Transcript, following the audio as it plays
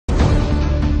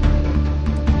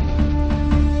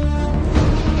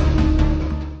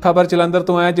खबर जलंधर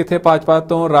तो है, जिथे भाजपा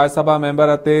तो राज सभा मैंबर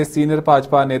ਅਤੇ ਸੀਨੀਅਰ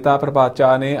भाजपा नेता प्रभात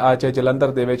चाह ने ਅੱਜ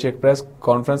ਜਲੰਧਰ ਦੇ ਵਿੱਚ ਇੱਕ ਪ੍ਰੈਸ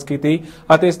ਕਾਨਫਰੰਸ ਕੀਤੀ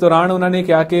ਅਤੇ ਇਸ ਦੌਰਾਨ ਉਹਨਾਂ ਨੇ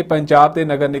ਕਿਹਾ ਕਿ ਪੰਜਾਬ ਦੇ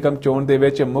ਨਗਰ ਨਿਗਮ ਚੋਣ ਦੇ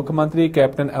ਵਿੱਚ ਮੁੱਖ ਮੰਤਰੀ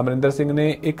ਕੈਪਟਨ ਅਮਰਿੰਦਰ ਸਿੰਘ ਨੇ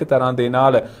ਇੱਕ ਤਰ੍ਹਾਂ ਦੇ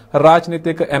ਨਾਲ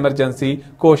ਰਾਜਨੀਤਿਕ ਐਮਰਜੈਂਸੀ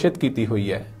ਘੋਸ਼ਿਤ ਕੀਤੀ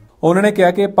ਹੋਈ ਹੈ। उन्होंने कहा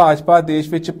कि भाजपा देश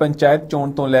विच पंचायत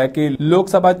चोण तो लैके लोक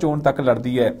सभा चोण तक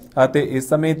लड़दी है अते इस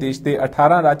समय देश के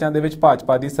 18 राज्यों दे विच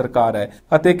भाजपा की सरकार है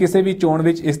अते किसी भी चोण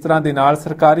विच इस तरह दे नाल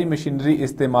सरकारी मशीनरी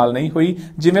इस्तेमाल नहीं हुई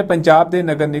जिवें पंजाब दे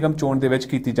नगर निगम चोण दे विच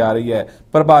कीती जा रही है।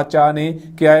 प्रभात चाह ने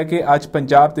कहा है कि अज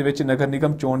पंजाब दे विच नगर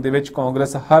निगम चोण दे विच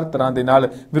कांग्रेस हर तरह दे नाल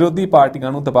विरोधी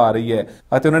पार्टियां नूं दबा रही है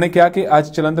अते उन्होंने कहा कि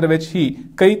अज जलंधर विच ही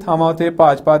कई थावां उत्ते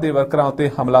भाजपा दे वर्करां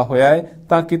उत्ते हमला होया है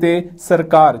तां किते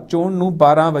सरकार चोण नूं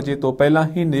 12 वजे तो पहला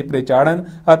ही नेपरे चाड़न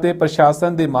अते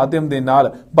प्रशासन के माध्यम दे नाल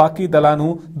बाकी दलों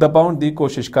नूं दबाउण दी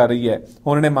कोशिश कर रही है।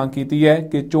 उन्होंने मांग की है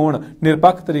कि चोण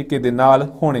निरपक्ष तरीके दे नाल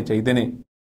होने चाहिए ने।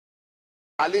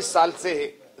 40 साल से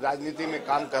राजनीति में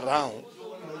काम कर रहा हूं,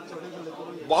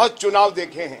 बहुत चुनाव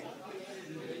देखे हैं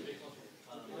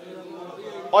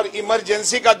और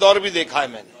इमरजेंसी का दौर भी देखा है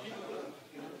मैंने,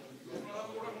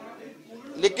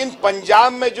 लेकिन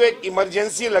पंजाब में जो एक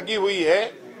इमरजेंसी लगी हुई है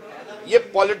ये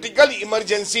पॉलिटिकल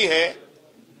इमरजेंसी है,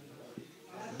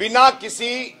 बिना किसी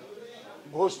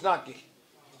घोषणा के।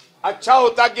 अच्छा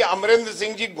होता कि अमरिंदर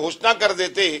सिंह जी घोषणा कर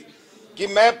देते कि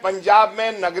मैं पंजाब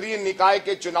में नगरीय निकाय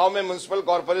के चुनाव में, म्युनिसिपल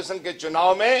कॉर्पोरेशन के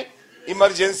चुनाव में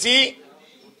इमरजेंसी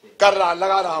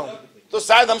लगा रहा हूं, तो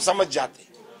शायद हम समझ जाते।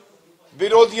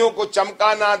 विरोधियों को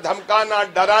चमकाना, धमकाना,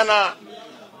 डराना,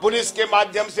 पुलिस के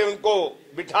माध्यम से उनको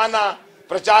बिठाना,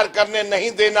 प्रचार करने नहीं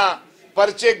देना,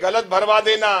 पर्चे गलत भरवा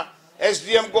देना,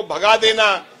 एसडीएम को भगा देना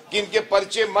कि इनके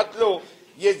पर्चे मत लो,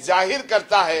 ये जाहिर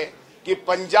करता है कि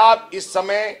पंजाब इस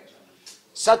समय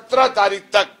 17 तारीख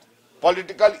तक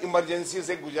पॉलिटिकल इमरजेंसी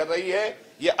से गुजर रही है।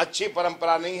 ये अच्छी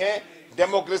परंपरा नहीं है,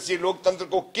 डेमोक्रेसी लोकतंत्र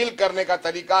को किल करने का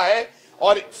तरीका है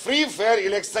और free fair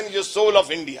election is the soul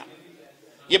of India.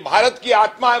 ये भारत की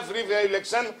आत्मा है। फ्री फेयर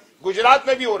इलेक्शन गुजरात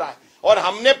में भी हो रहा है और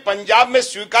हमने पंजाब में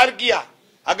स्वीकार किया।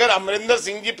 अगर अमरिंदर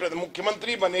सिंह जी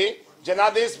मुख्यमंत्री बने,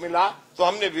 जनादेश मिला, तो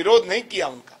हमने विरोध नहीं किया,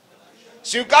 उनका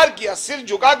स्वीकार किया, सिर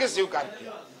झुका के स्वीकार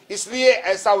किया। इसलिए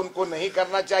ऐसा उनको नहीं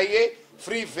करना चाहिए,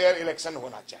 फ्री फेयर इलेक्शन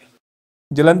होना चाहिए।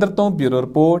 जलंधर तो ब्यूरो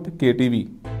रिपोर्ट KTV।